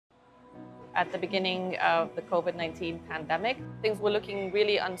at the beginning of the COVID-19 pandemic. Things were looking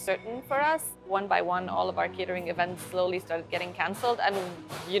really uncertain for us. One by one, all of our catering events slowly started getting canceled, and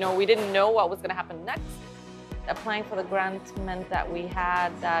we didn't know what was going to happen next. Applying for the grant meant that we had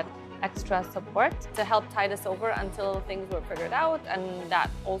that extra support to help tide us over until things were figured out, and that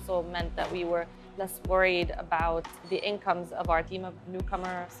also meant that we were less worried about the incomes of our team of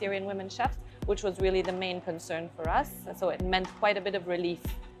newcomer Syrian women chefs, which was really the main concern for us. So it meant quite a bit of relief.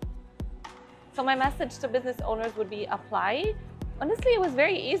 So my message to business owners would be apply. Honestly, it was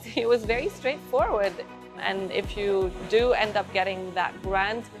very easy. It was very straightforward. And if you do end up getting that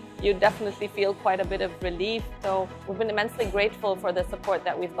grant, you definitely feel quite a bit of relief. So we've been immensely grateful for the support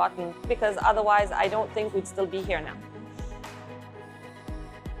that we've gotten, because otherwise I don't think we'd still be here now.